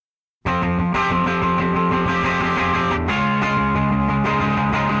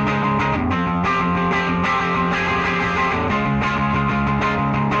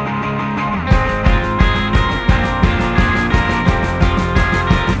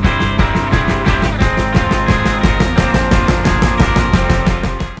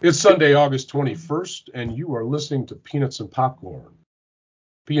It's Sunday, August 21st, and you are listening to Peanuts and Popcorn.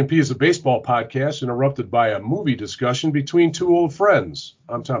 P&P is a baseball podcast interrupted by a movie discussion between two old friends.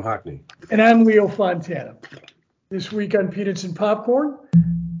 I'm Tom Hockney. And I'm Leo Fontana. This week on Peanuts and Popcorn,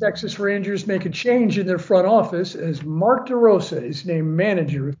 Texas Rangers make a change in their front office as Mark DeRosa is named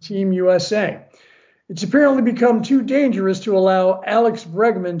manager of Team USA. It's apparently become too dangerous to allow Alex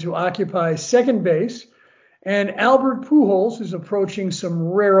Bregman to occupy second base, and Albert Pujols is approaching some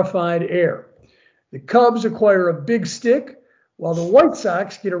rarefied air. The Cubs acquire a big stick, while the White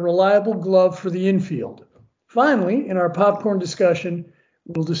Sox get a reliable glove for the infield. Finally, in our popcorn discussion,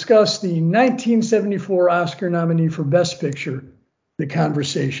 we'll discuss the 1974 Oscar nominee for Best Picture, The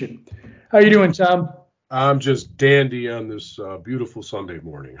Conversation. How you doing, Tom? I'm just dandy on this beautiful Sunday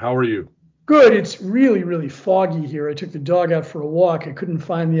morning. How are you? Good. It's really, really foggy here. I took the dog out for a walk. I couldn't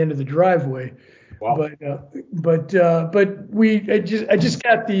find the end of the driveway. Wow. But I just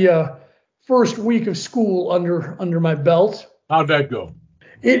got the first week of school under my belt. How'd that go?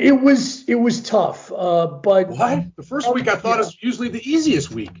 It was tough. But what? The first week I thought is usually the easiest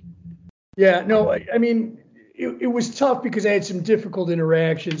week. Yeah, no, I mean it was tough because I had some difficult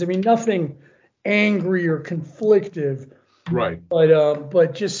interactions. I mean, nothing angry or conflictive. Right.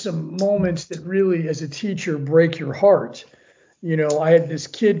 But just some moments that really, as a teacher, break your heart. You know, I had this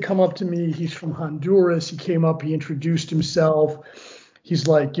kid come up to me. He's from Honduras. He came up. He introduced himself. He's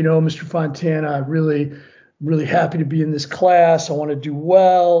like, Mr. Fontana, I'm really, really happy to be in this class. I want to do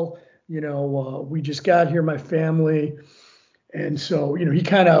well. We just got here, my family. And so,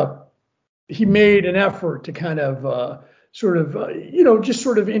 he made an effort to kind of just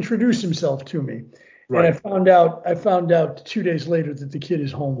sort of introduce himself to me. Right. And I found out 2 days later that the kid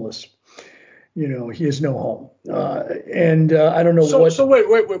is homeless. He has no home. I don't know what. So wait.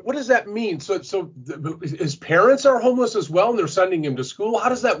 What does that mean? So his parents are homeless as well, and they're sending him to school? How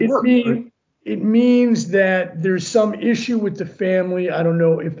does that work? It means that there's some issue with the family. I don't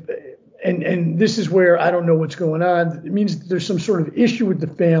know if, and this is where I don't know what's going on. It means there's some sort of issue with the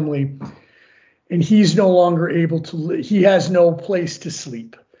family, and he's no longer able to. He has no place to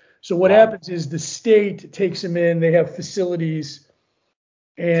sleep. So what happens is the state takes him in. They have facilities.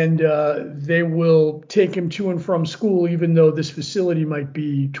 And they will take him to and from school, even though this facility might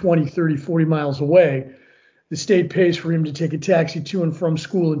be 20, 30, 40 miles away. The state pays for him to take a taxi to and from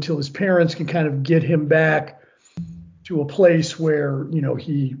school until his parents can kind of get him back to a place where,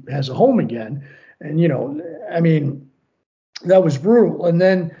 he has a home again. And, that was brutal. And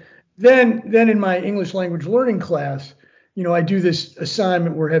then in my English language learning class, I do this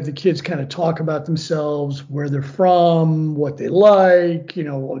assignment where I have the kids kind of talk about themselves, where they're from, what they like,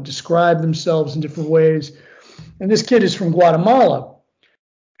 describe themselves in different ways. And this kid is from Guatemala.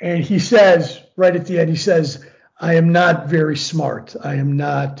 And he says, right at the end, he says, I am not very smart. I am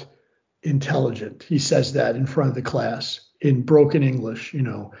not intelligent. He says that in front of the class in broken English.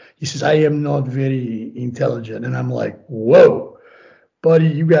 He says, I am not very intelligent. And I'm like, whoa. Buddy,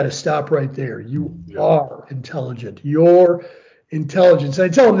 you got to stop right there. You are intelligent. Your intelligence. I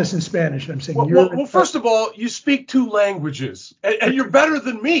tell him this in Spanish. I'm saying, well, first of all, you speak two languages, and you're better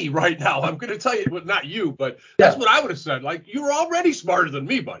than me right now. I'm going to tell you, well, not you, but that's what I would have said. Like, you're already smarter than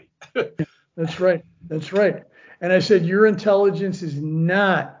me, buddy. That's right. And I said, your intelligence is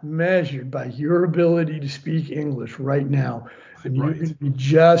not measured by your ability to speak English right now, and you're going to be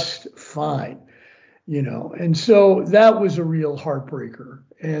just fine. And so that was a real heartbreaker.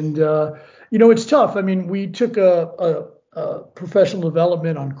 And, it's tough. I mean, we took a professional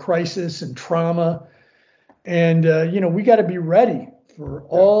development on crisis and trauma. And, we got to be ready for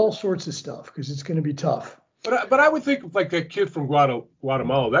all sorts of stuff because it's going to be tough. But I would think like that kid from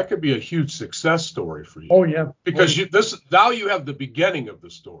Guatemala, that could be a huge success story for you. Oh, yeah. Because now you have the beginning of the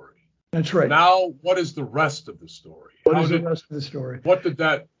story. That's right. Now, what is the rest of the story? What is the rest of the story? What did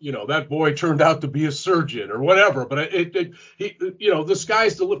that boy turned out to be a surgeon or whatever? But the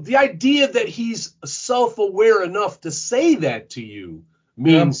sky's the limit. The idea that he's self-aware enough to say that to you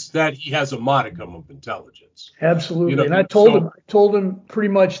means that he has a modicum of intelligence. Absolutely. And I told him pretty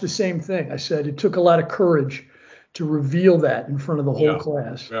much the same thing. I said it took a lot of courage to reveal that in front of the whole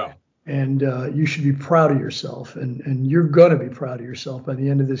class. Yeah. And you should be proud of yourself, and you're going to be proud of yourself by the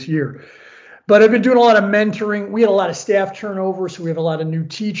end of this year. But I've been doing a lot of mentoring. We had a lot of staff turnover, so we have a lot of new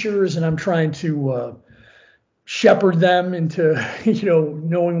teachers, and I'm trying to shepherd them into,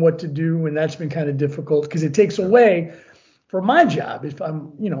 knowing what to do, and that's been kind of difficult because it takes away from my job if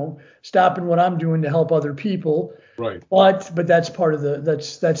I'm, stopping what I'm doing to help other people. Right. But that's part of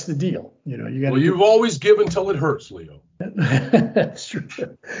that's the deal. You got. Well, you've always given till it hurts, Leo. That's true.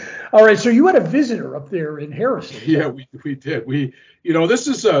 All right, so you had a visitor up there in Harrison. Yeah, we did. This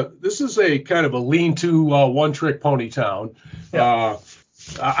is a kind of a lean-to one-trick pony town. Yeah.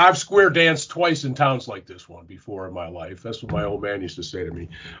 I've square danced twice in towns like this one before in my life. That's what my old man used to say to me.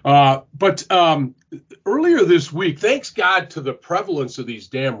 But earlier this week, thanks God to the prevalence of these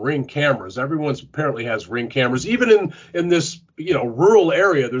damn Ring cameras. Everyone's apparently has Ring cameras. Even in this rural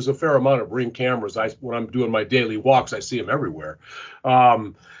area, there's a fair amount of Ring cameras. When I'm doing my daily walks, I see them everywhere.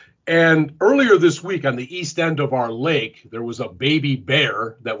 And earlier this week on the east end of our lake, there was a baby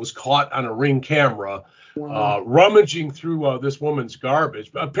bear that was caught on a Ring camera. Wow. Rummaging through this woman's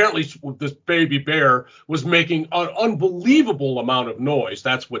garbage. Apparently, this baby bear was making an unbelievable amount of noise.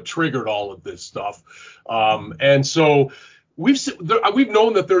 That's what triggered all of this stuff. And so we've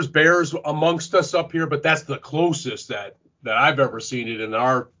known that there's bears amongst us up here, but that's the closest that I've ever seen it in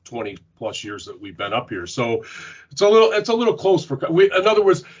our 20 plus years that we've been up here. So it's a little close in other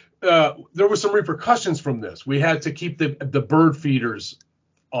words, there were some repercussions from this. We had to keep the bird feeders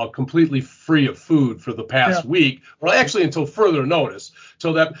completely free of food for the past week, well, actually until further notice.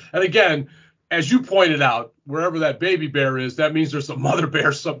 And again, as you pointed out, wherever that baby bear is, that means there's some mother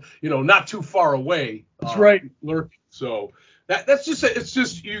bear, not too far away. That's right. Lurking. So it's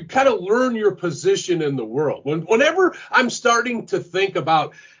just you kind of learn your position in the world. Whenever I'm starting to think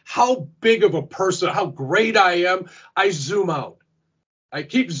about how big of a person, how great I am, I zoom out. I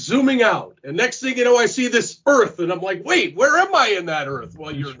keep zooming out, and next thing you know, I see this Earth, and I'm like, wait, where am I in that Earth?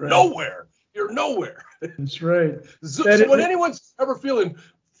 Well, you're nowhere. You're nowhere. That's right. So when anyone's ever feeling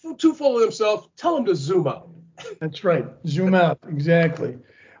too full of themselves, tell them to zoom out. That's right. Zoom out. Exactly.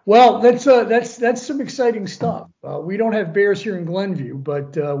 Well, that's some exciting stuff. We don't have bears here in Glenview,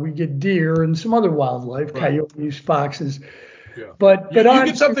 but we get deer and some other wildlife, coyotes, foxes. Yeah. But you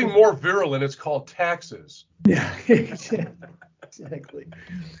get something more virulent. It's called taxes. Yeah. Exactly.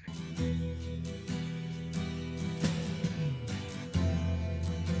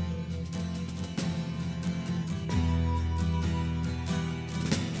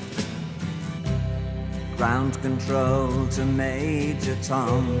 Ground control to Major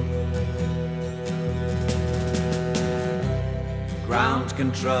Tom. Ground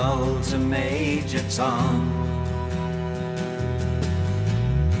control to Major Tom.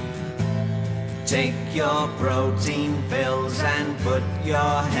 Take your protein pills and put your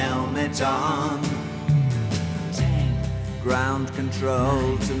helmet on. 10. Ground control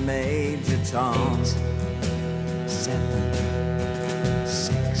 9, to Major Tom. 8, 7,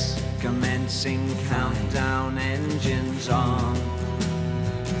 6. Commencing 5, countdown, engines on.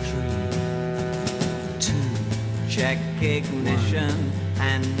 3, 2. Check ignition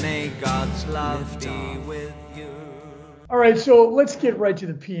and may God's love be with you. All right, so let's get right to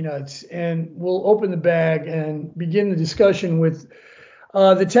the peanuts, and we'll open the bag and begin the discussion with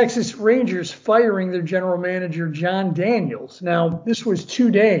the Texas Rangers firing their general manager, Jon Daniels. Now, this was 2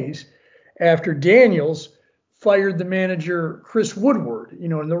 days after Daniels fired the manager, Chris Woodward.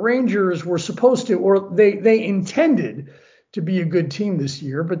 And the Rangers were supposed to, or they intended to be a good team this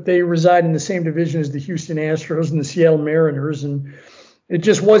year, but they reside in the same division as the Houston Astros and the Seattle Mariners, and it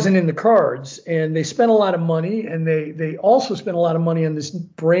just wasn't in the cards. And they spent a lot of money, and they also spent a lot of money on this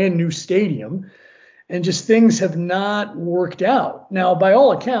brand new stadium, and just things have not worked out. Now, by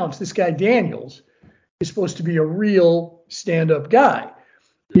all accounts, this guy Daniels is supposed to be a real stand-up guy,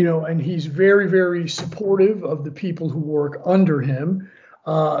 and he's very, very supportive of the people who work under him.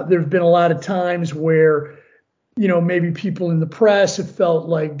 There have been a lot of times where, maybe people in the press have felt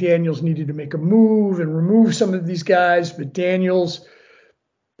like Daniels needed to make a move and remove some of these guys, but Daniels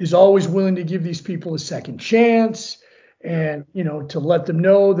is always willing to give these people a second chance and, to let them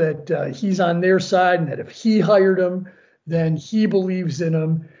know that he's on their side and that if he hired them, then he believes in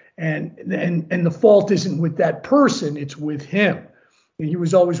them. And the fault isn't with that person, it's with him. And he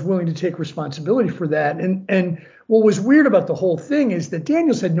was always willing to take responsibility for that. And what was weird about the whole thing is that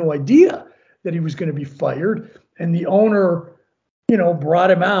Daniels had no idea that he was going to be fired. And the owner,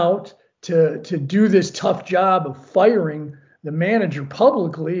 brought him out to do this tough job of firing the manager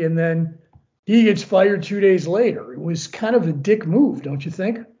publicly, and then he gets fired 2 days later. It was kind of a dick move, don't you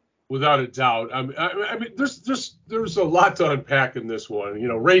think? Without a doubt. I mean, there's a lot to unpack in this one.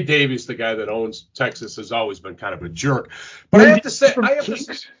 Ray Davies, the guy that owns Texas, has always been kind of a jerk. But I have to say,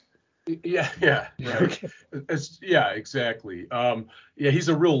 yeah, exactly. He's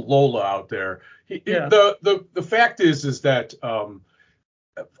a real Lola out there. The fact is that.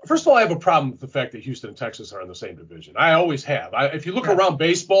 First of all, I have a problem with the fact that Houston and Texas are in the same division. I always have. If you look around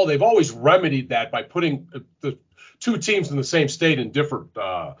baseball, they've always remedied that by putting the two teams in the same state in different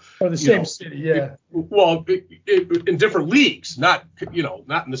or the same city, yeah. In different leagues, not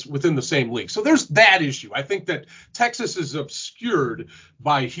within the same league. So there's that issue. I think that Texas is obscured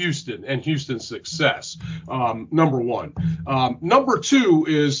by Houston and Houston's success. Number one. Number two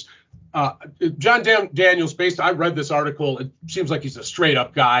is John Daniels. I read this article. It seems like he's a straight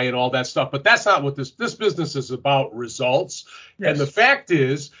up guy and all that stuff, but that's not what this business is about. Results. Yes. And the fact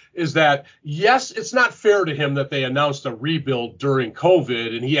is that, yes, it's not fair to him that they announced a rebuild during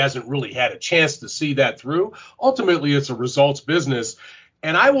COVID and he hasn't really had a chance to see that through. Ultimately, it's a results business.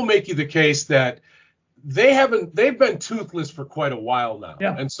 And I will make you the case that they've been toothless for quite a while now.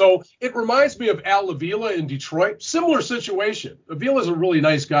 Yeah. And so it reminds me of Al Avila in Detroit. Similar situation. Avila's a really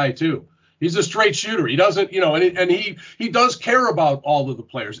nice guy too. He's a straight shooter. He doesn't, and he does care about all of the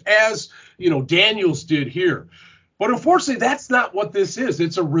players, as, Daniels did here. But unfortunately, that's not what this is.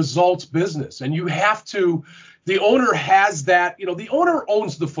 It's a results business. And the owner has that, the owner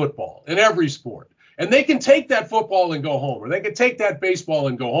owns the football in every sport. And they can take that football and go home, or they can take that baseball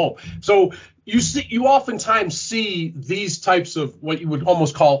and go home. So you oftentimes see these types of what you would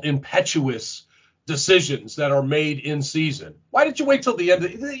almost call impetuous decisions that are made in season. Why did you wait till the end?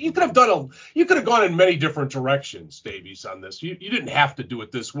 You could have gone in many different directions, Davies, on this. You didn't have to do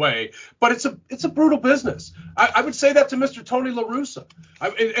it this way, but it's a brutal business. I would say that to Mr. Tony La Russa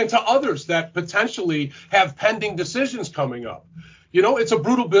and to others that potentially have pending decisions coming up. It's a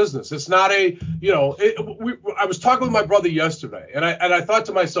brutal business. It's not I was talking with my brother yesterday, and I thought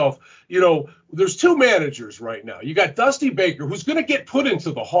to myself, there's two managers right now. You got Dusty Baker, who's going to get put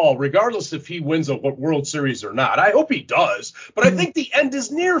into the Hall, regardless if he wins a World Series or not. I hope he does, but I think the end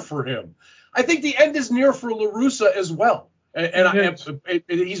is near for him. I think the end is near for La Russa as well, and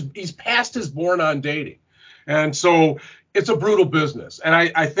he's past his born on dating, and so it's a brutal business. And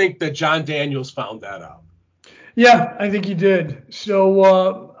I think that John Daniels found that out. Yeah, I think he did. So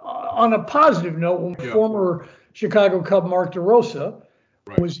on a positive note, former Chicago Cub Mark DeRosa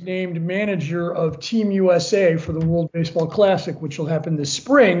was named manager of Team USA for the World Baseball Classic, which will happen this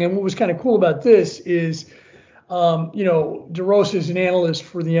spring. And what was kind of cool about this is, DeRosa is an analyst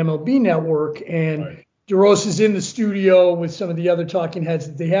for the MLB Network, and DeRosa's in the studio with some of the other talking heads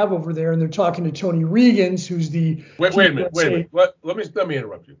that they have over there, and they're talking to Tony Regans, who's the wait a minute. Let me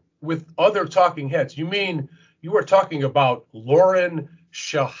interrupt you. With other talking heads, you mean you are talking about Lauren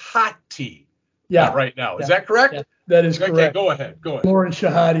Shehati right now. Is that correct? Yeah, that is correct. Okay, go ahead. Lauren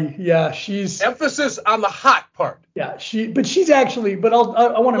Shehati. Yeah, she's emphasis on the hot part. Yeah, she's actually, but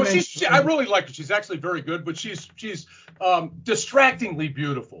I want to mention. I really like her. She's actually very good, but she's distractingly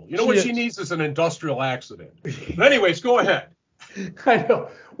beautiful. She needs is an industrial accident. But anyways, go ahead. I know.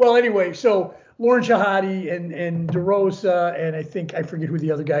 Well, anyway, so Lauren Shehati and DeRosa, and I forget who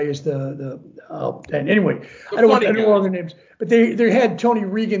the other guy is. And anyway, I don't know all their names, but they had Tony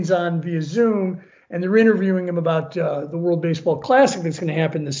Regans on via Zoom, and they're interviewing him about the World Baseball Classic that's going to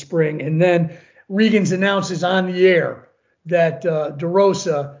happen this spring. And then Regans announces on the air that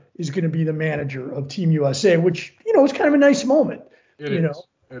DeRosa is going to be the manager of Team USA, which is kind of a nice moment. It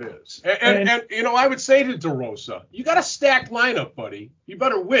is. And I would say to DeRosa, you got a stacked lineup, buddy. You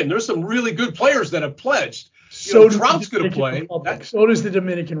better win. There's some really good players that have pledged. Trout's going to play. So does the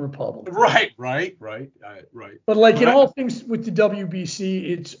Dominican Republic. Right. But in all things with the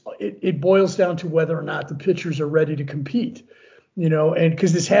WBC, it boils down to whether or not the pitchers are ready to compete. And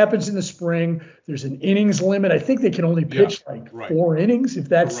because this happens in the spring, there's an innings limit. I think they can only pitch 4 innings, if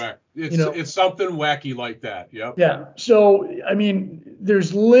that's correct. It's something wacky like that. Yep. Yeah. So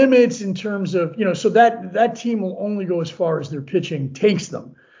there's limits in terms of so that team will only go as far as their pitching takes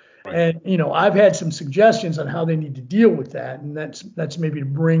them. Right. And I've had some suggestions on how they need to deal with that, and that's maybe to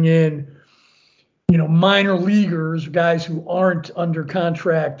bring in minor leaguers, guys who aren't under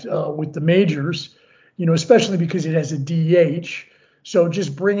contract with the majors. Especially because it has a DH. So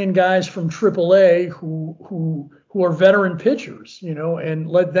just bring in guys from AAA who are veteran pitchers, and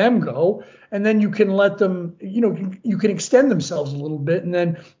let them go. And then you can let them, you can extend themselves a little bit, and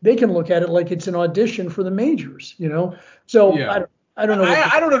then they can look at it like it's an audition for the majors, So yeah. I don't know.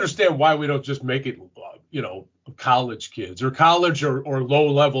 I don't understand why we don't just make it, college kids or college or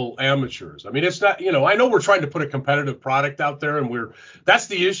low-level amateurs. I mean, it's not, I know we're trying to put a competitive product out there, and that's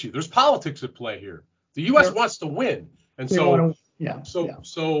the issue. There's politics at play here. The U.S. wants to win, and to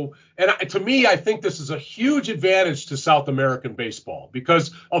me, I think this is a huge advantage to South American baseball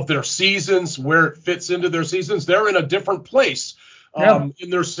because of their seasons, where it fits into their seasons. They're in a different place in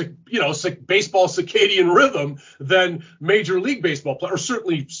their, baseball circadian rhythm than Major League Baseball players, or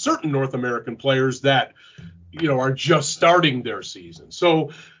certainly certain North American players that, are just starting their season.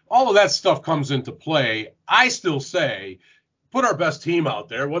 So all of that stuff comes into play. I still say, put our best team out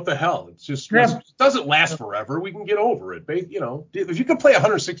there. What the hell? It's just it doesn't last forever. We can get over it. You know, if you can play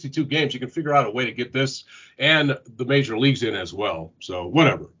 162 games, you can figure out a way to get this and the major leagues in as well. So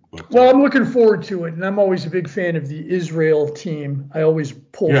whatever. Well, I'm looking forward to it, and I'm always a big fan of the Israel team. I always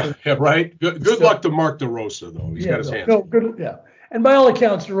pull. Yeah, right. Good luck to Mark DeRosa, though. He's got his hands. No, good. Yeah, and by all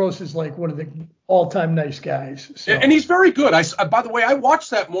accounts, DeRosa is like one of the all-time nice guys. So. And he's very good. By the way, I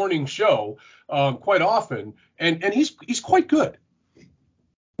watch that morning show quite often, and he's quite good.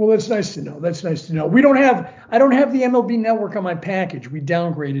 Well, that's nice to know. That's nice to know. I don't have the MLB Network on my package. We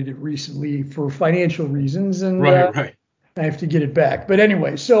downgraded it recently for financial reasons, and right. I have to get it back. But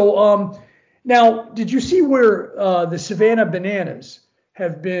anyway, so now, did you see where the Savannah Bananas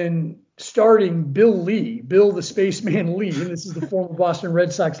have been starting Bill the Spaceman Lee? And this is the former Boston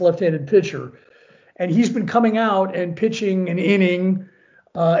Red Sox left-handed pitcher. And he's been coming out and pitching an inning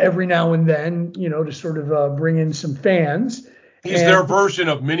every now and then, you know, to sort of bring in some fans. He's their version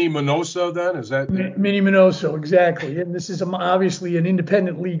of Minnie Minoso, then? Is that Minnie Minoso, exactly. And this is obviously an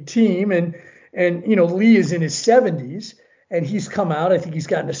independent league team. And you know, Lee is in his 70s, and he's come out. I think he's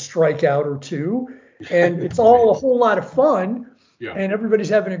gotten a strikeout or two. And it's all a whole lot of fun. Yeah. And everybody's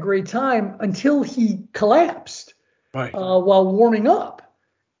having a great time until he collapsed while warming up.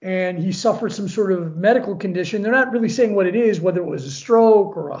 And he suffered some sort of medical condition. They're not really saying what it is, whether it was a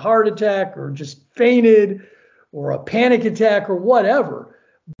stroke or a heart attack or just fainted or a panic attack or whatever.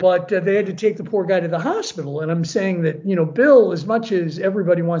 But they had to take the poor guy to the hospital. And I'm saying that, you know, Bill, as much as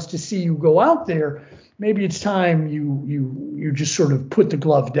everybody wants to see you go out there, maybe it's time you just sort of put the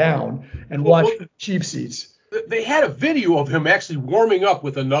glove down and watch the cheap seats. They had a video of him actually warming up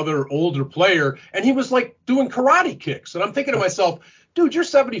with another older player, and he was like doing karate kicks. And I'm thinking to myself, dude, you're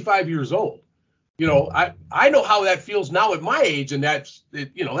 75 years old. You know, I know how that feels now at my age, and that's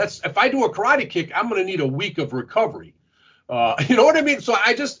if I do a karate kick, I'm going to need a week of recovery. You know what I mean? So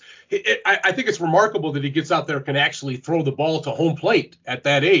I think it's remarkable that he gets out there and can actually throw the ball to home plate at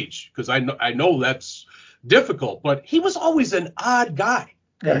that age, because I know that's difficult. But he was always an odd guy.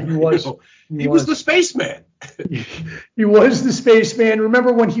 Yeah, he was. You know, he was the spaceman. He was the spaceman.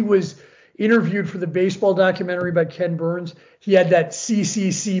 Remember when he was interviewed for the baseball documentary by Ken Burns? He had that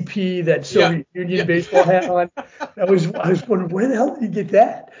CCCP, that Soviet Union baseball hat on. I was wondering, where the hell did he get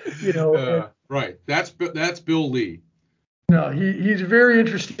that? You know. Right. That's Bill Lee. No, he's a very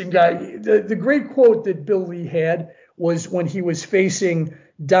interesting guy. The great quote that Bill Lee had was when he was facing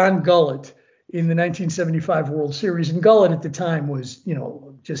Don Gullett in the 1975 World Series. And Gullett at the time was, you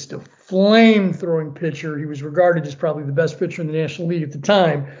know, just a flame-throwing pitcher. He was regarded as probably the best pitcher in the National League at the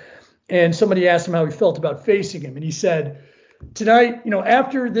time. And somebody asked him how he felt about facing him. And he said, tonight, you know,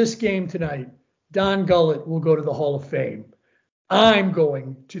 after this game tonight, Don Gullett will go to the Hall of Fame. I'm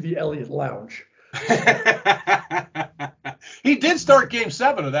going to the Elliott Lounge. He did start Game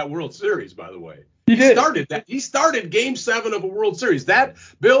 7 of that World Series, by the way. He did. He started Game 7 of a World Series. That,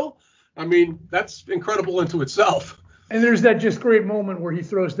 Bill, I mean, that's incredible into itself. And there's that just great moment where he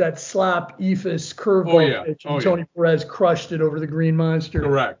throws that slop Ephus curveball pitch, and Tony Perez crushed it over the Green Monster.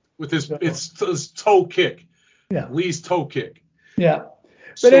 Correct. With his toe kick. Yeah. Lee's toe kick. Yeah.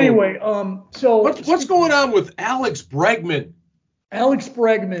 But anyway, so what's going on with Alex Bregman? Alex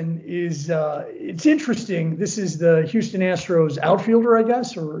Bregman is it's interesting. This is the Houston Astros outfielder, I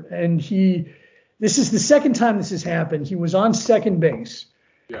guess, this is the second time this has happened. He was on second base.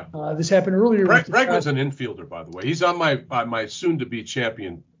 Yeah. This happened earlier. Bregman's an infielder, by the way. He's on my soon-to-be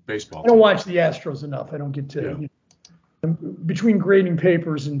champion baseball team. I don't watch the Astros enough. I don't get to between grading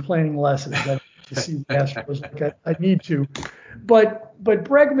papers and planning lessons. I to see the Astros like I need to. But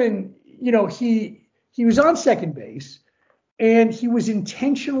Bregman, you know, he was on second base. And he was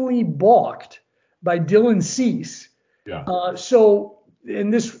intentionally balked by Dylan Cease. Yeah.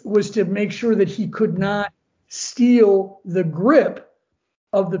 And this was to make sure that he could not steal the grip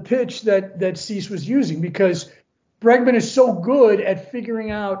of the pitch that Cease was using, because Bregman is so good at figuring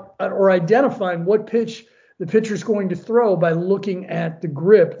out or identifying what pitch the pitcher's going to throw by looking at the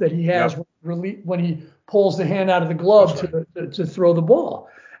grip that he has when he pulls the hand out of the glove to throw the ball.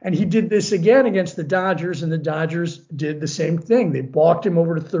 And he did this again against the Dodgers, and the Dodgers did the same thing. They balked him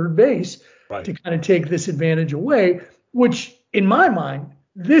over to third base to kind of take this advantage away, which in my mind,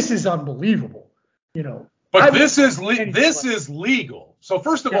 this is unbelievable, you know. But this is legal. So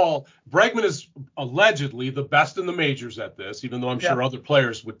first of all, Bregman is allegedly the best in the majors at this, even though I'm sure other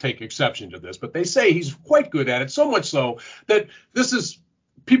players would take exception to this. But they say he's quite good at it, so much so that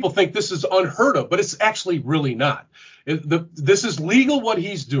people think this is unheard of, but it's actually really not. This is legal what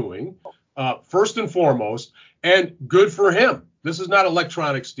he's doing, first and foremost, and good for him. This is not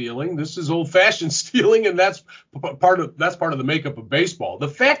electronic stealing. This is old-fashioned stealing, and that's part of the makeup of baseball. The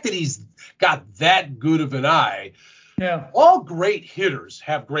fact that he's got that good of an eye. Yeah. All great hitters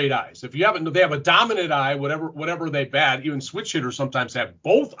have great eyes. If you haven't, they have a dominant eye, whatever they bat. Even switch hitters sometimes have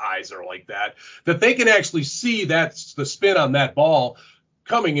both eyes are like that they can actually see that's the spin on that ball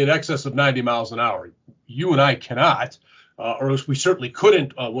coming in excess of 90 miles an hour. You and I cannot, or else we certainly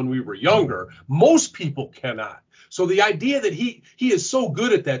couldn't when we were younger. Most people cannot. So the idea that he is so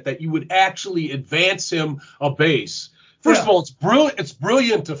good at that you would actually advance him a base. First of all, it's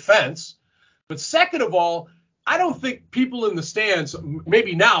brilliant defense. But second of all, I don't think people in the stands,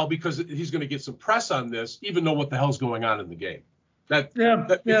 maybe now because he's going to get some press on this, even know what the hell's going on in the game.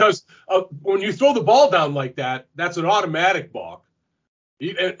 Because when you throw the ball down like that, that's an automatic balk.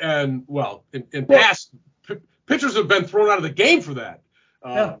 And past pitchers have been thrown out of the game for that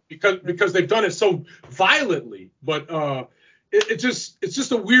because they've done it so violently. But it's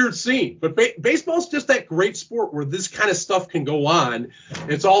just a weird scene. But baseball's just that great sport where this kind of stuff can go on.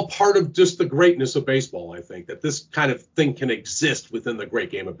 It's all part of just the greatness of baseball, I think, that this kind of thing can exist within the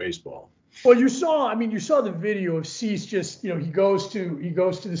great game of baseball. Well, you saw the video of Cease just, he goes to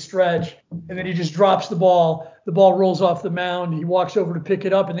the stretch and then he just drops the ball. The ball rolls off the mound. He walks over to pick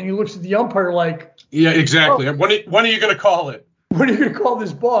it up and then he looks at the umpire like, yeah, exactly. Oh, when are you going to call it? When are you going to call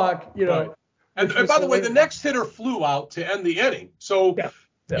this balk? Right. And by the way, the next hitter flew out to end the inning. So,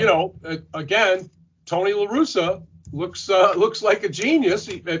 again, Tony La Russa looks like a genius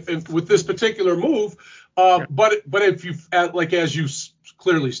with this particular move. But if you as you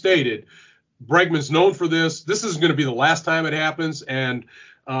clearly stated, Bregman's known for this. This isn't going to be the last time it happens. And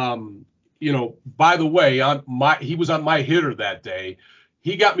by the way, he was on my hitter that day.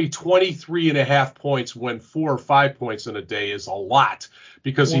 He got me 23.5 points when 4 or 5 points in a day is a lot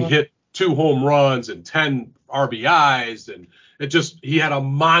because he hit 2 home runs and 10 RBIs, and he had a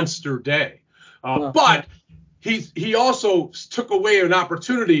monster day. But he also took away an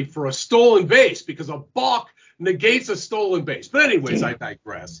opportunity for a stolen base because a balk negates a stolen base. But anyways, I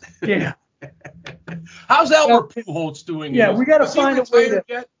digress. Yeah. How's Albert Pujols doing? Yeah, we got to find a way to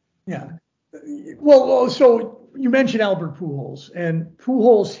get. Yeah. Well, so you mentioned Albert Pujols, and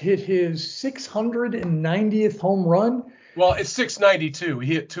Pujols hit his 690th home run. Well, it's 692.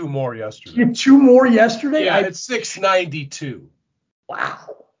 He hit 2 more yesterday. He hit 2 more yesterday? Yeah, it's 692.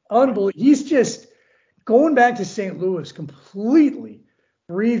 Wow. Unbelievable. He's just going back to St. Louis, completely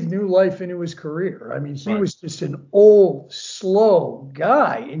breathed new life into his career. I mean, he was just an old, slow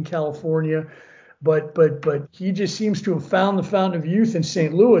guy in California, but he just seems to have found the fountain of youth in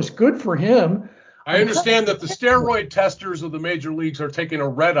St. Louis. Good for him. I understand that the steroid testers of the major leagues are taking a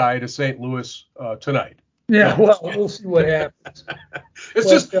red eye to St. Louis tonight. Yeah, well, we'll see what happens. It's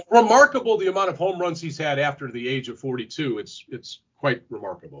just remarkable the amount of home runs he's had after the age of 42. It's quite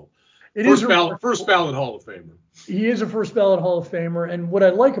remarkable. First ballot Hall of Famer. He is a first ballot Hall of Famer, and what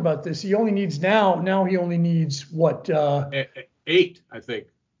I like about this, he only needs he only needs what? 8, I think.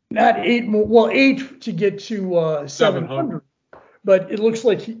 Not 8 more. Well, 8 to get to 700. But it looks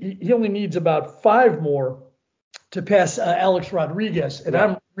like he only needs about 5 more to pass Alex Rodriguez, and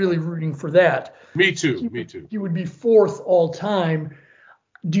I'm really rooting for that. Me too. He would be 4th all time.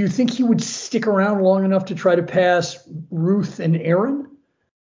 Do you think he would stick around long enough to try to pass Ruth and Aaron?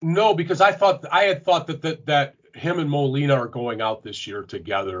 No, because I had thought that him and Molina are going out this year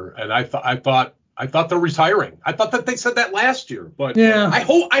together, and I thought they're retiring. I thought that they said that last year, but I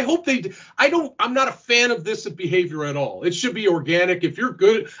hope they. I'm not a fan of this behavior at all. It should be organic. If you're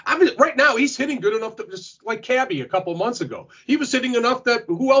good, right now he's hitting good enough that just like Cabby a couple months ago, he was hitting enough that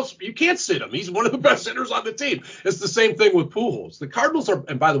who else you can't sit him. He's one of the best hitters on the team. It's the same thing with Pujols. The Cardinals are,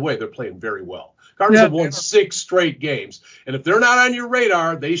 and by the way, they're playing very well. Cardinals have won 6 straight games. And if they're not on your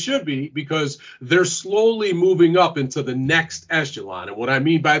radar, they should be, because they're slowly moving up into the next echelon. And what I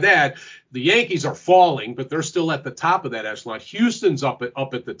mean by that, the Yankees are falling, but they're still at the top of that echelon. Houston's up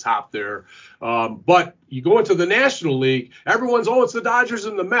at the top there. But you go into the National League, everyone's, it's the Dodgers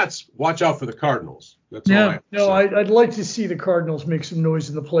and the Mets. Watch out for the Cardinals. That's all I have to say. I'd like to see the Cardinals make some noise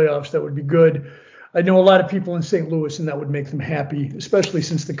in the playoffs. That would be good. I know a lot of people in St. Louis, and that would make them happy, especially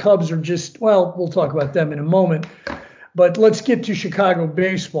since the Cubs are just, we'll talk about them in a moment. But let's get to Chicago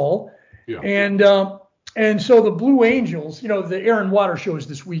baseball. Yeah. And so the Blue Angels, the Aaron Waters show is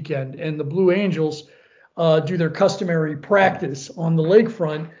this weekend, and the Blue Angels do their customary practice on the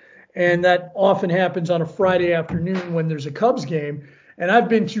lakefront, and that often happens on a Friday afternoon when there's a Cubs game. And I've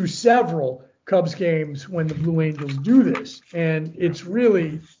been to several Cubs games when the Blue Angels do this, and it's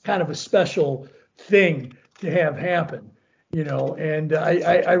really kind of a special thing to have happen. And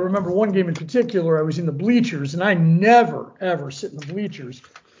I remember one game in particular, I was in the bleachers, and I never, ever sit in the bleachers.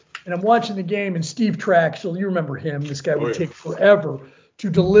 And I'm watching the game, and Steve Traxel, you remember him, this guy would take forever to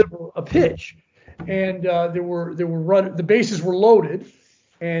deliver a pitch. And the bases were loaded,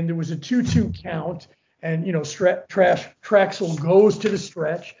 and there was a 2-2 count. And, Traxel goes to the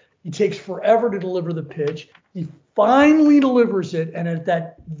stretch. He takes forever to deliver the pitch. He finally delivers it, and at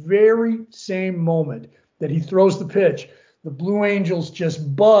that very same moment that he throws the pitch, the Blue Angels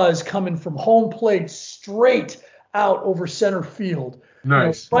just buzz coming from home plate straight out over center field.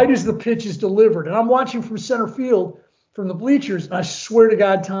 Nice. Right as the pitch is delivered. And I'm watching from center field from the bleachers, and I swear to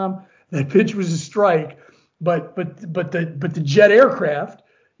God, Tom, that pitch was a strike. But the jet aircraft,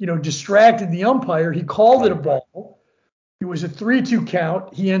 distracted the umpire. He called it a ball. It was a 3-2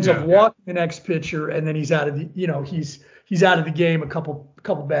 count. He ends up walking the next pitcher, and then he's out of he's out of the game a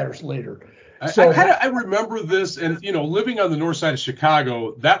couple batters later. I remember this, and living on the north side of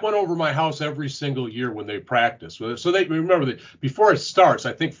Chicago, that went over my house every single year when they practice. So they remember that before it starts.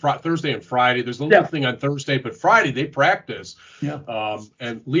 I think Thursday and Friday. There's a little thing on Thursday, but Friday they practice.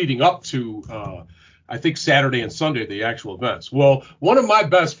 And leading up to I think Saturday and Sunday, the actual events. Well, one of my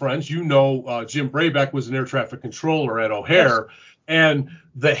best friends, Jim Brabeck, was an air traffic controller at O'Hare, and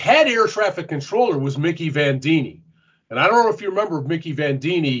the head air traffic controller was Mickey Vandini. And I don't know if you remember Mickey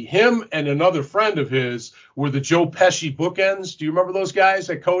Vandini. Him and another friend of his were the Joe Pesci bookends. Do you remember those guys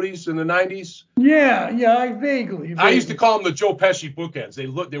at Cody's in the 90s? Yeah, I vaguely. I used to call them the Joe Pesci bookends.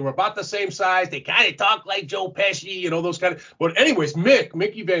 They were about the same size. They kind of talked like Joe Pesci, those kind of. But anyways,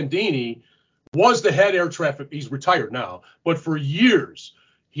 Mickey Vandini was the head air traffic. He's retired now, but for years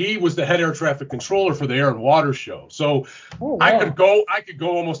he was the head air traffic controller for the Air and Water Show. So I could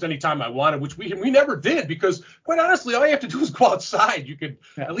go almost any time I wanted, which we never did, because quite honestly, all you have to do is go outside. You could,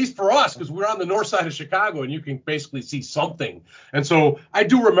 at least for us, because we're on the north side of Chicago, and you can basically see something. And so I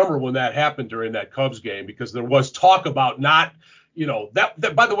do remember when that happened during that Cubs game, because there was talk about not.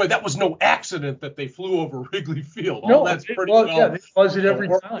 That by the way, that was no accident that they flew over Wrigley Field. No, that's pretty well. Yeah, they buzz it every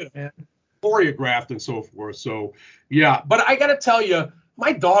time, man. Choreographed and so forth. So yeah, but I got to tell you,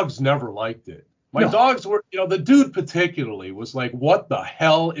 my dogs never liked it. My dogs were, the dude particularly was like, what the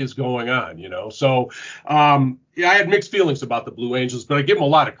hell is going on? So I had mixed feelings about the Blue Angels, but I give them a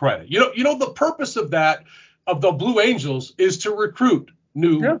lot of credit. The purpose of the Blue Angels is to recruit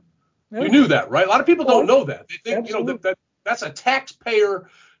new. Yeah. You knew that, right? A lot of people don't know that. They think, that's a taxpayer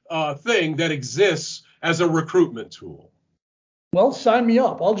thing that exists as a recruitment tool. Well, sign me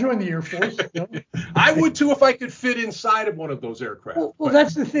up. I'll join the Air Force. I would too if I could fit inside of one of those aircraft. Well,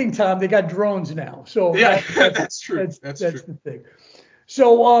 that's the thing, Tom. They got drones now. So that's true. That's the thing.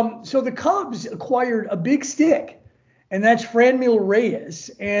 So the Cubs acquired a big stick, and that's Franmil Reyes.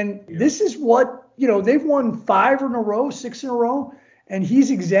 And this is what, they've won 6 in a row, and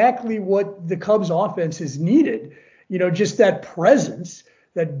he's exactly what the Cubs offense has needed. Just that presence.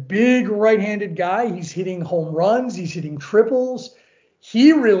 That big right-handed guy, he's hitting home runs, he's hitting triples.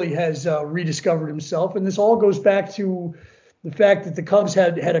 He really has rediscovered himself, and this all goes back to the fact that the Cubs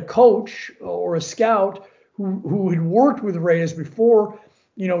had a coach or a scout who had worked with Reyes before,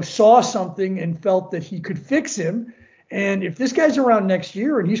 saw something and felt that he could fix him. And if this guy's around next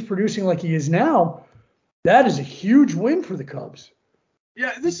year and he's producing like he is now, that is a huge win for the Cubs.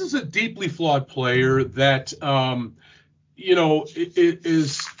 Yeah, this is a deeply flawed player that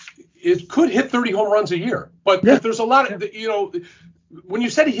it could hit 30 home runs a year, but there's a lot of, when you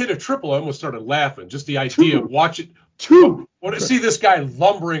said he hit a triple, I almost started laughing. Just the idea of watching to see this guy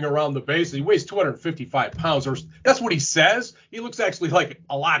lumbering around the base. He weighs 255 pounds, or that's what he says. He looks actually like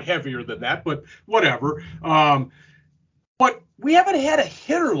a lot heavier than that, but whatever. But we haven't had a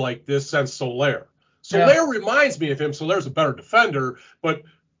hitter like this since Soler. Soler reminds me of him. Soler's a better defender, but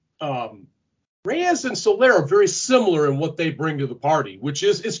Reyes and Soler are very similar in what they bring to the party, which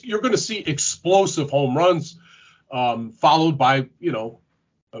is you're going to see explosive home runs, followed by,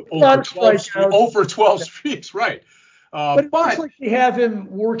 over 12 streaks, right? But it looks like they have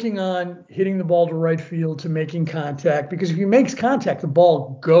him working on hitting the ball to right field, to making contact, because if he makes contact, the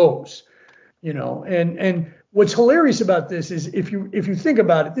ball goes, and what's hilarious about this is if you think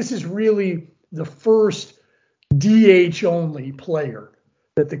about it, this is really the first DH only player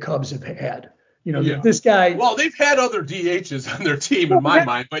that the Cubs have had. This guy. Well, they've had other DHs on their team in my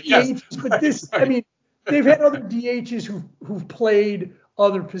mind, but yes. But this, right. I mean, they've had other DHs who've played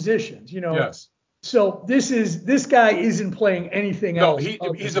other positions. Yes. So this guy isn't playing anything else.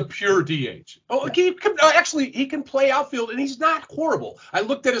 No, he's a pure DH. Oh, he can play outfield, and he's not horrible. I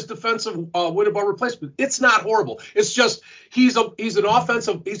looked at his defensive win above replacement. It's not horrible. It's just he's an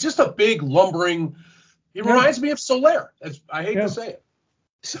offensive. He's just a big lumbering He reminds me of Soler. I hate Yeah. to say it.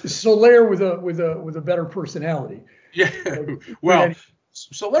 Soler with a better personality. Yeah. Well,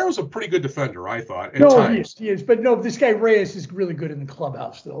 Soler was a pretty good defender, I thought. At times. He is. But no, this guy Reyes is really good in the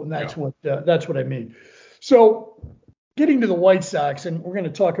clubhouse, though, and that's what I mean. So, getting to the White Sox, and we're going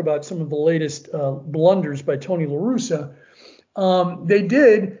to talk about some of the latest blunders by Tony La Russa. They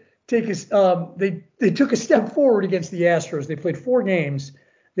did take they took a step forward against the Astros. They played 4 games.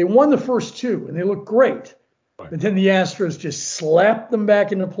 They won the first 2, and they looked great. Right. But then the Astros just slapped them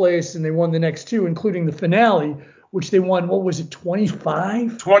back into place, and they won the next 2, including the finale, which they won. What was it,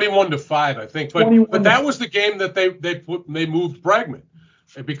 25? 21-5, I think. But that was the game that they moved Bregman.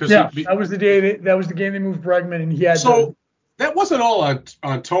 Because that was the game they moved Bregman, and he had. So that wasn't all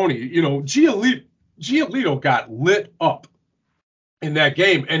on Tony. You know, Giolito got lit up in that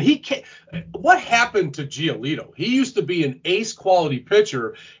game, and what happened to Giolito? He used to be an ace quality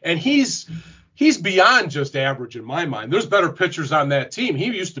pitcher, and he's beyond just average in my mind. There's better pitchers on that team. He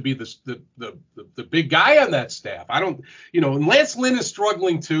used to be the big guy on that staff. And Lance Lynn is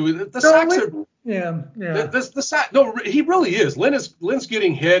struggling too. The Sox are. Yeah. No, he really is. Lynn's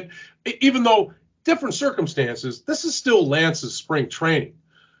getting hit, even though different circumstances. This is still Lance's spring training.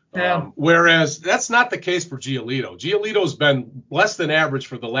 Yeah. Whereas that's not the case for Giolito. Giolito's been less than average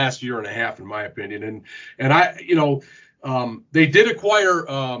for the last year and a half, in my opinion. They did acquire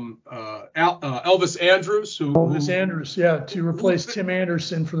Elvis Andrus, to replace Tim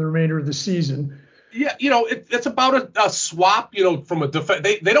Anderson for the remainder of the season. Yeah, it's about a swap, from a defense.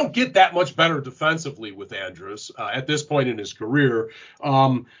 They don't get that much better defensively with Andrus at this point in his career.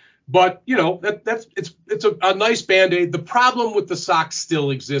 But it's a nice Band-Aid. The problem with the Sox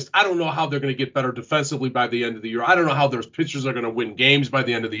still exists. I don't know how they're going to get better defensively by the end of the year. I don't know how their pitchers are going to win games by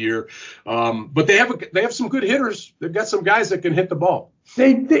the end of the year. But they have some good hitters. They've got some guys that can hit the ball.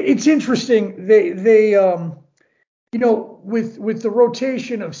 It's interesting. With the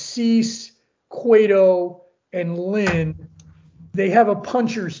rotation of Cease, Cueto, and Lynn, they have a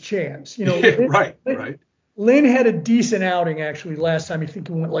puncher's chance. Right. Lynn had a decent outing actually last time. I think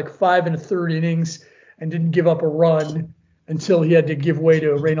he went like 5 1/3 innings and didn't give up a run until he had to give way to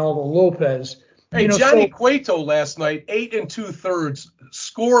Reynaldo Lopez. Hey, Johnny Cueto last night, 8 2/3,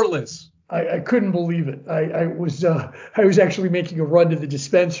 scoreless. I couldn't believe it. I was actually making a run to the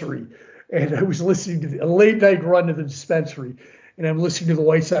dispensary, and I was listening to a late night run to the dispensary, and I'm listening to the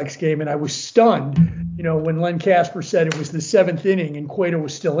White Sox game, and I was stunned, when Len Casper said it was the 7th inning and Cueto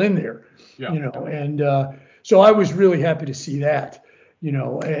was still in there. Yeah. So I was really happy to see that,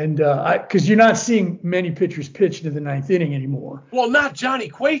 because you're not seeing many pitchers pitch to the 9th inning anymore. Well, not Johnny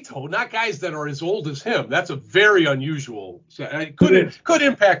Cueto, not guys that are as old as him. That's a very unusual. It could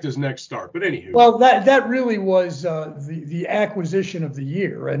impact his next start, but anywho. Well, that really was the acquisition of the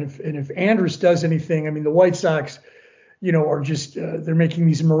year, and if Andrus does anything, I mean, the White Sox, are just they're making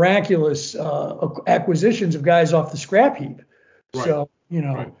these miraculous acquisitions of guys off the scrap heap. Right. So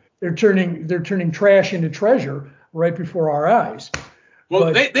right. They're turning trash into treasure right before our eyes.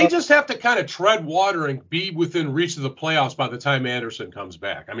 Well, they just have to kind of tread water and be within reach of the playoffs by the time Anderson comes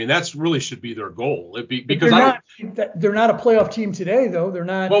back. I mean, that's really should be their goal. They're not a playoff team today, though. They're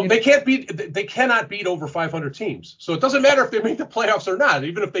not. Well, they cannot beat over 500 teams. So it doesn't matter if they make the playoffs or not.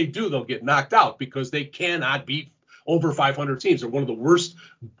 Even if they do, they'll get knocked out because they cannot beat over 500 teams. They're one of the worst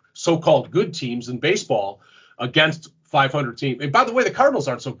so-called good teams in baseball against 500 teams. And by the way, the Cardinals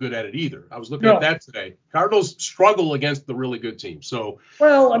aren't so good at it either. I was looking at that today. Cardinals struggle against the really good teams. So,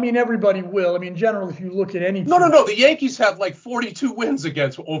 well, I mean, everybody will. I mean, generally, if you look at any team. No. The Yankees have like 42 wins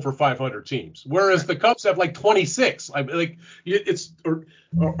against over 500 teams, whereas the Cubs have like 26. I mean, like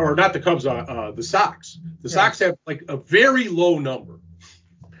or not the Cubs, the Sox. The Sox have like a very low number.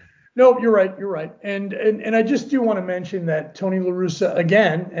 No, you're right. And I just do want to mention that Tony La Russa,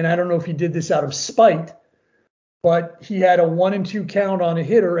 again, and I don't know if he did this out of spite, but he had a 1-2 count on a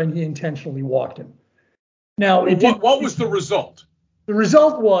hitter and he intentionally walked him. Now, what was the result? The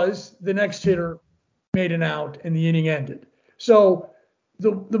result was the next hitter made an out and the inning ended. So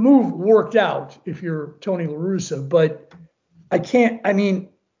the move worked out if you're Tony La Russa, but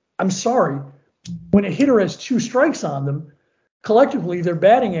I'm sorry. When a hitter has 2 strikes on them, collectively their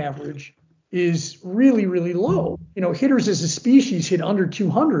batting average is really, really low. Hitters as a species hit under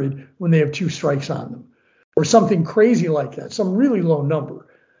 200 when they have 2 strikes on them. Or something crazy like that, some really low number.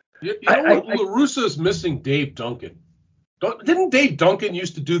 La Russa is missing Dave Duncan. Didn't Dave Duncan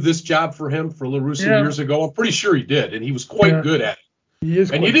used to do this job for him for La Russa years ago? I'm pretty sure he did, and he was quite good at it. He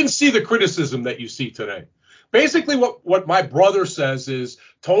is. And you didn't see the criticism that you see today. Basically, what my brother says is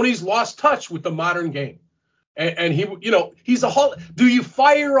Tony's lost touch with the modern game, and he's a Hall. Do you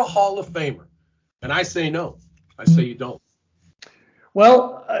fire a Hall of Famer? And I say no. I say you don't.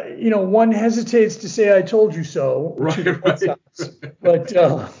 Well, one hesitates to say "I told you so," Right.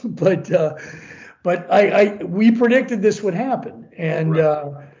 but we predicted this would happen, and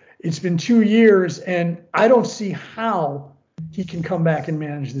it's been 2 years, and I don't see how he can come back and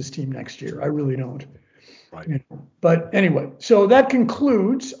manage this team next year. I really don't. Right. But anyway, so that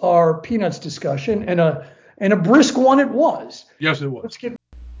concludes our Peanuts discussion, and a brisk one it was. Yes, it was. Let's get.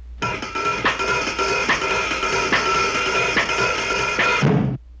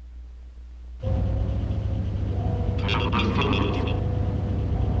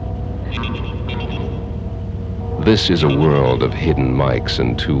 This is a world of hidden mics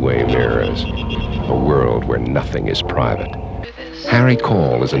and two-way mirrors, a world where nothing is private. Harry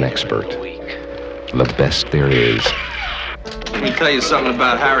Cole is an expert, the best there is. Let me tell you something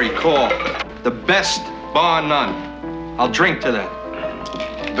about Harry Cole. The best, bar none. I'll drink to that.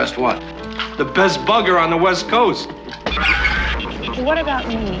 Best what? The best bugger on the West Coast. What about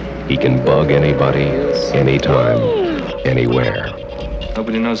me? He can bug anybody, anytime, anywhere.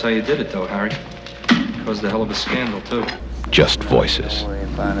 Nobody knows how you did it, though, Harry. Caused a hell of a scandal, too. Just voices.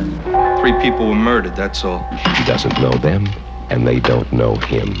 3 people were murdered, that's all. He doesn't know them, and they don't know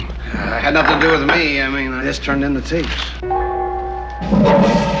him. It had nothing to do with me. I mean, I just turned in the tapes.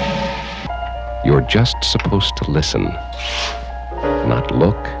 You're just supposed to listen. Not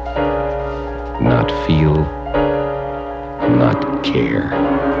look, not feel, not care.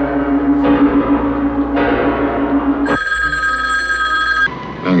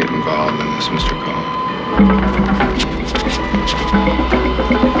 Don't get involved in this, Mr. Cole.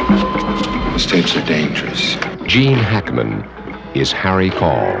 These tapes are dangerous. Gene Hackman is Harry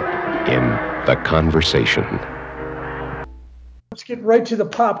Cole in The Conversation. Let's get right to the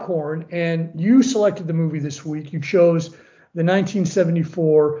popcorn. And you selected the movie this week. You chose the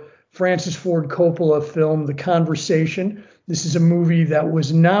 1974 Francis Ford Coppola film, The Conversation. This is a movie that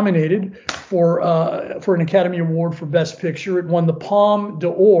was nominated for an Academy Award for Best Picture. It won the Palme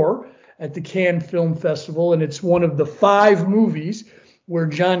d'Or at the Cannes Film Festival, and it's one of the 5 movies where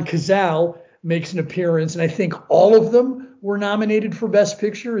John Cazale makes an appearance, and I think all of them were nominated for Best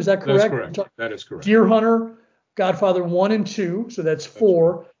Picture. Is that correct? That's correct. That is correct. Deer Hunter, Godfather 1 and 2, so that's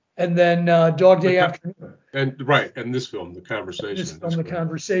 4, and then Dog Day Afternoon. And this film, The Conversation. This film, The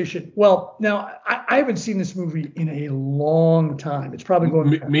Conversation. Well, now, I haven't seen this movie in a long time. It's probably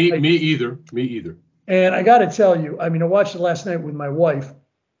going back. Me either. And I got to tell you, I mean, I watched it last night with my wife.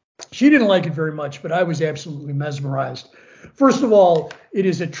 She didn't like it very much, but I was absolutely mesmerized. First of all, it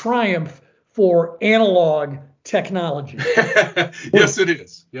is a triumph for analog technology. Yes, it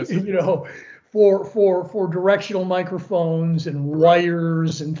is. Yes, it is. For directional microphones and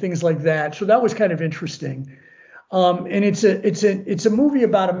wires and things like that. So that was kind of interesting. And it's a movie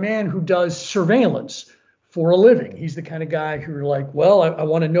about a man who does surveillance for a living. He's the kind of guy who are like, well, I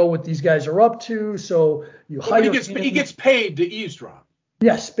want to know what these guys are up to. So you hire him. He gets paid to eavesdrop.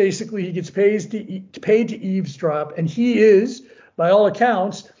 Yes, basically he gets paid to eavesdrop, and he is, by all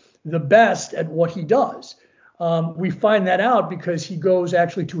accounts, the best at what he does. We find that out because he goes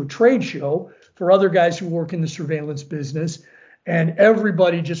actually to a trade show for other guys who work in the surveillance business, and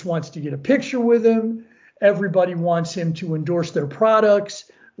everybody just wants to get a picture with him. Everybody wants him to endorse their products.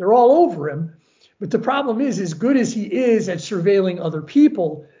 They're all over him. But the problem is, as good as he is at surveilling other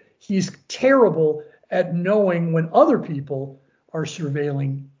people, he's terrible at knowing when other people are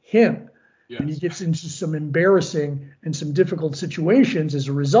surveilling him. Yes. And he gets into some embarrassing and some difficult situations as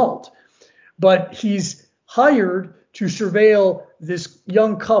a result. But he's hired to surveil this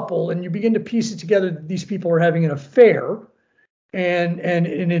young couple, and you begin to piece it together that these people are having an affair, and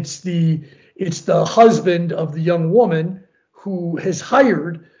it's the husband of the young woman who has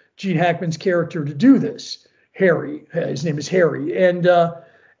hired Gene Hackman's character to do this. Harry, his name is Harry, and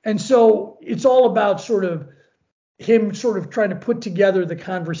so it's all about him trying to put together the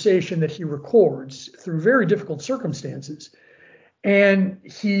conversation that he records through very difficult circumstances. And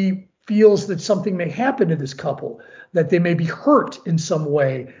he feels that something may happen to this couple, that they may be hurt in some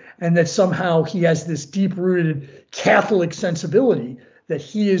way, and that somehow he has this deep-rooted Catholic sensibility that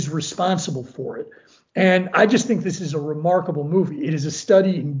he is responsible for it. And I just think this is a remarkable movie. It is a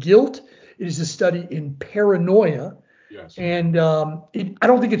study in guilt. It is a study in paranoia. Yes. And I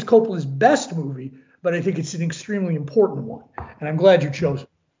don't think it's Coppola's best movie, but I think it's an extremely important one, and I'm glad you chose it.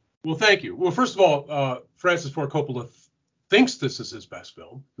 Well, thank you. Well, first of all, Francis Ford Coppola thinks this is his best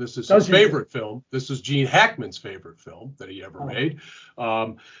film. This is his favorite film. This is Gene Hackman's favorite film that he ever made.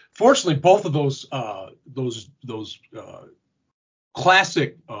 Fortunately, both of those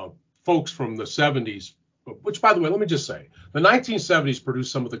classic folks from the 70s which, by the way, let me just say, the 1970s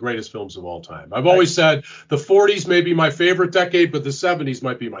produced some of the greatest films of all time. I've always said the 40s may be my favorite decade, but the 70s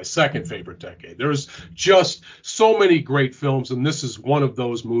might be my second favorite decade. There's just so many great films, and this is one of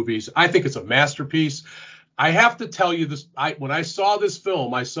those movies. I think it's a masterpiece. I have to tell you this. When I saw this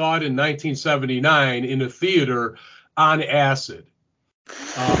film, I saw it in 1979 in a theater on acid.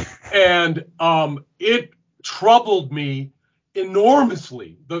 And it troubled me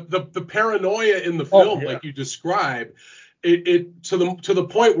enormously. The paranoia in the film, like you described, it to the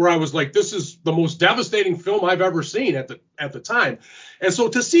point where I was like, this is the most devastating film I've ever seen at the time. And so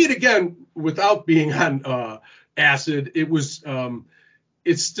to see it again without being on acid,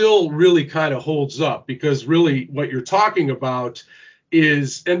 it still really kind of holds up, because really what you're talking about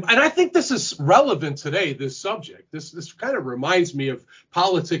is, and I think this is relevant today, this subject. This kind of reminds me of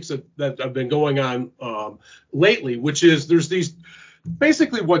politics that have been going on lately, which is there's these,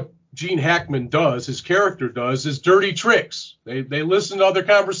 basically what Gene Hackman does, his character does, is dirty tricks. They listen to other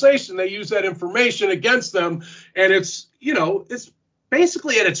conversation, they use that information against them, and it's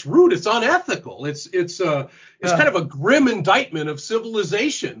basically at its root, it's unethical. It's kind of a grim indictment of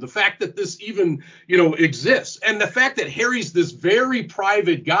civilization. The fact that this even, exists, and the fact that Harry's this very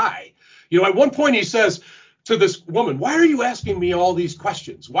private guy. At one point he says to this woman, "Why are you asking me all these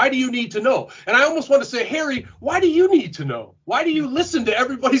questions? Why do you need to know?" And I almost want to say, Harry, why do you need to know? Why do you listen to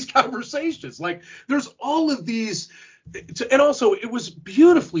everybody's conversations? Like, there's all of these. And also, it was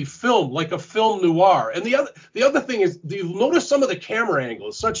beautifully filmed, like a film noir. And the other thing is, you'll notice some of the camera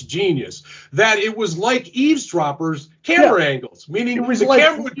angles, such genius, that it was like eavesdroppers camera angles, meaning it was the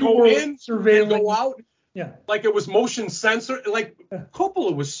camera would go in and go out, like it was motion sensor. Like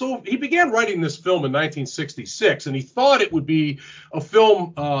Coppola he began writing this film in 1966, and he thought it would be a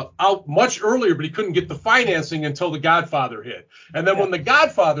film out much earlier, but he couldn't get the financing until The Godfather hit. And then when The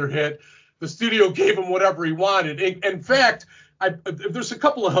Godfather hit, the studio gave him whatever he wanted. In fact, there's a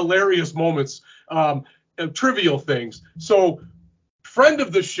couple of hilarious moments, trivial things. So, friend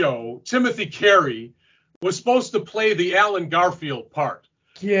of the show, Timothy Carey, was supposed to play the Alan Garfield part.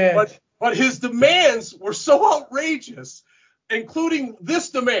 Yeah. But his demands were so outrageous, including this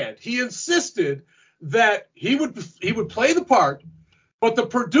demand. He insisted that he would play the part, but the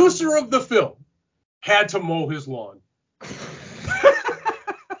producer of the film had to mow his lawn.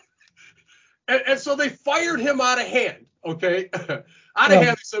 And so they fired him out of hand, okay? Out of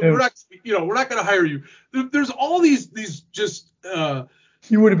hand. They said, we're not going to hire you. There's all these just.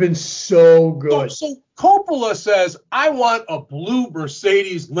 He would have been so good. So Coppola says, I want a blue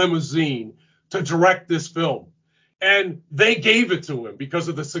Mercedes limousine to direct this film. And they gave it to him because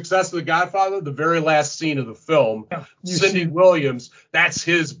of the success of The Godfather. The very last scene of the film, Cindy Williams, that's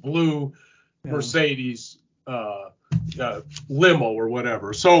his blue Mercedes limo or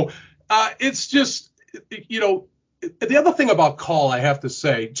whatever. So it's just, the other thing about Call, I have to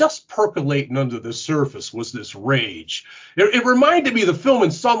say, just percolating under the surface was this rage. It reminded me of the film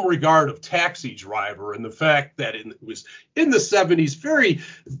in some regard of Taxi Driver, and the fact that it was in the 70s, very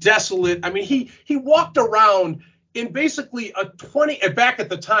desolate. I mean, he walked around in basically back at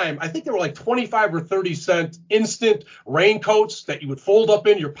the time, I think they were like 25 or 30 cent instant raincoats that you would fold up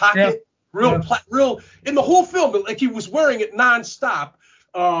in your pocket. Real, in the whole film, like he was wearing it nonstop.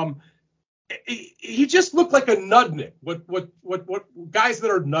 He just looked like a nudnik. What guys that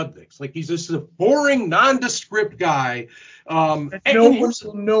are nudniks? Like, he's just a boring, nondescript guy. No one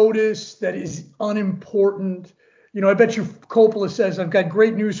will notice, that is unimportant. I bet you Coppola says, "I've got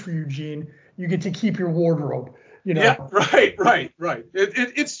great news for you, Gene. You get to keep your wardrobe." Yeah, right.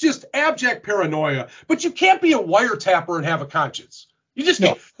 It's just abject paranoia. But you can't be a wiretapper and have a conscience. You just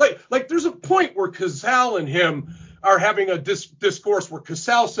can't. Like there's a point where Cazale and him are having a discourse where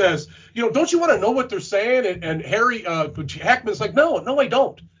Cazale says, don't you want to know what they're saying? And Harry Hackman's like, no, I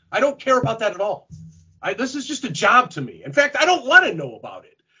don't. I don't care about that at all. This is just a job to me. In fact, I don't want to know about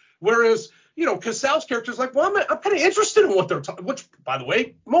it. Whereas, Cazale's character is like, well, I'm kind of interested in what they're talking, which, by the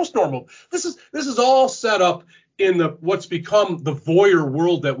way, most normal. This is all set up in what's become the voyeur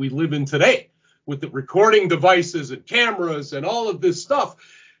world that we live in today, with the recording devices and cameras and all of this stuff.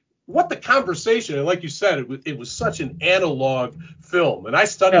 What the conversation, and like you said, it was such an analog film. And I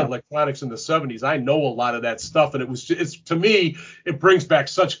studied electronics in the 70s. I know a lot of that stuff. And it's to me, it brings back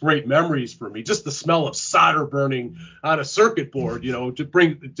such great memories for me. Just the smell of solder burning on a circuit board,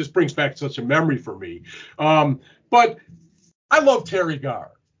 it just brings back such a memory for me. But I love Terry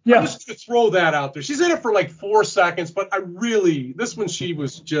Garr. Yeah. I'm just going to throw that out there. She's in it for like 4 seconds, but this one, she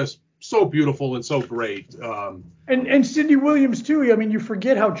was just so beautiful and so great. And Cindy Williams too. I mean, you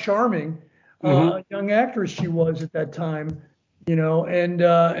forget how charming a young actress she was at that time. and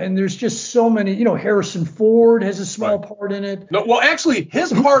there's just so many, Harrison Ford has a small part in it. No, well, actually,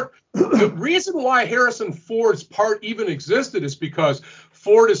 his part, the reason why Harrison Ford's part even existed is because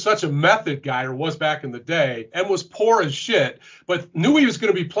Ford is such a method guy, or was back in the day, and was poor as shit, but knew he was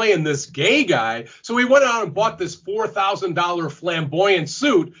going to be playing this gay guy. So he went out and bought this $4,000 flamboyant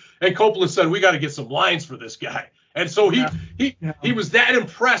suit, and Coppola said, we got to get some lines for this guy. And so he was that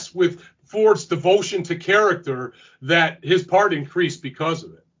impressed with Ford's devotion to character that his part increased because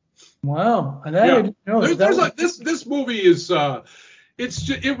of it. Wow. This movie is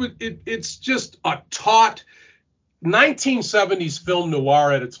it's just a taut 1970s film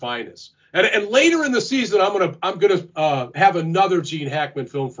noir at its finest. And later in the season, I'm gonna have another Gene Hackman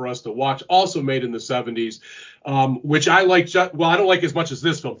film for us to watch, also made in the 70s, which I like. I don't like as much as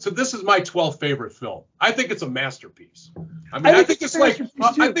this film. So this is my 12th favorite film. I think it's a masterpiece. I think it's like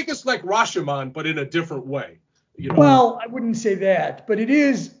Rashomon, but in a different way. Well, I wouldn't say that, but it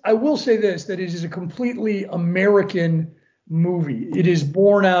is. I will say this: that it is a completely American movie. It is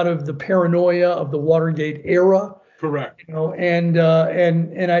born out of the paranoia of the Watergate era. Correct. And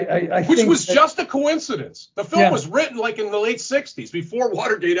I which think was just a coincidence. The film was written like in the late 60s, before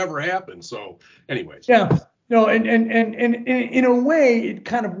Watergate ever happened. So, anyways. Yeah. No, and in a way, it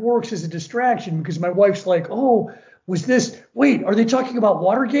kind of works as a distraction, because my wife's like, oh, was this? Wait, are they talking about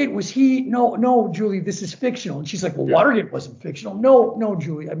Watergate? Was he? No, Julie, this is fictional. And she's like, well, Watergate wasn't fictional. No,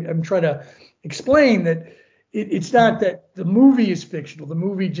 Julie. I'm trying to explain that. It's not that the movie is fictional. The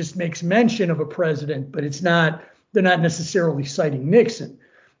movie just makes mention of a president, but it's not. They're not necessarily citing Nixon.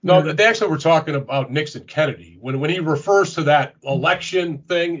 No, they actually were talking about Nixon Kennedy. When he refers to that election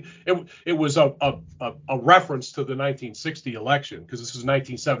thing, it was a reference to the 1960 election, because this is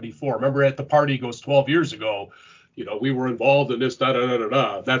 1974. Remember, at the party goes 12 years ago, we were involved in this,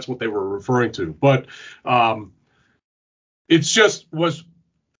 da-da-da-da-da. That's what they were referring to. But it just was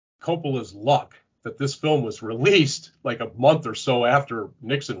Coppola's luck that this film was released like a month or so after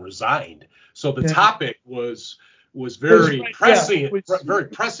Nixon resigned. So the topic was very prescient, very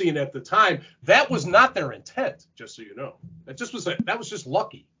prescient at the time. That was not their intent, just so you know. That was just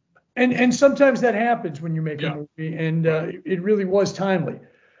lucky. And sometimes that happens when you make a movie, and it really was timely.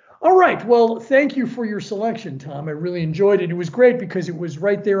 All right, well, thank you for your selection, Tom. I really enjoyed it. It was great because it was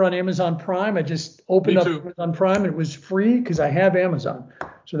right there on Amazon Prime. I just opened up Amazon Prime, and it was free because I have Amazon,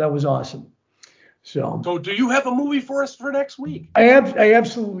 so that was awesome. So do you have a movie for us for next week? I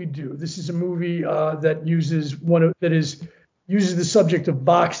absolutely do. This is a movie that uses the subject of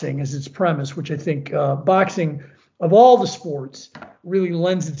boxing as its premise, which I think boxing of all the sports really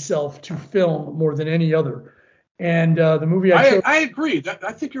lends itself to film more than any other. And the movie I agree.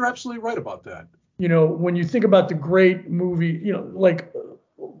 I think you're absolutely right about that. When you think about the great movie, like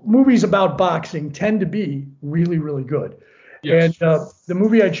movies about boxing tend to be really, really good. Yes. And the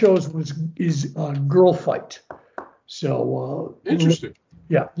movie I chose is Girl Fight. So interesting.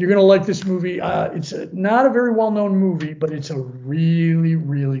 Yeah, you're gonna like this movie. It's not a very well-known movie, but it's a really,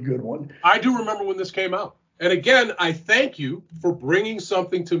 really good one. I do remember when this came out. And again, I thank you for bringing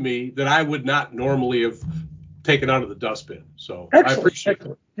something to me that I would not normally have taken out of the dustbin. So excellent, I appreciate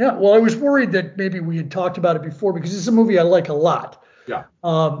it. Yeah, well, I was worried that maybe we had talked about it before, because it's a movie I like a lot. Yeah.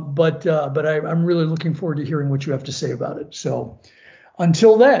 But I'm really looking forward to hearing what you have to say about it. So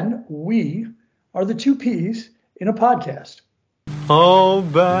until then, we are the Two Ps in a podcast. I'll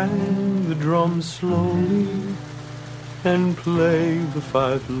bang the drum slowly and play the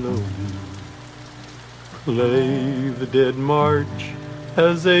fife low. Play the Dead March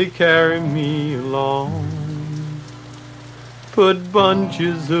as they carry me along. Put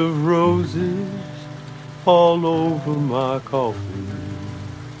bunches of roses all over my coffin.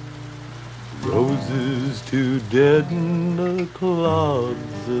 Roses to deaden the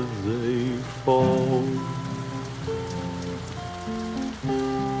clouds as they fall.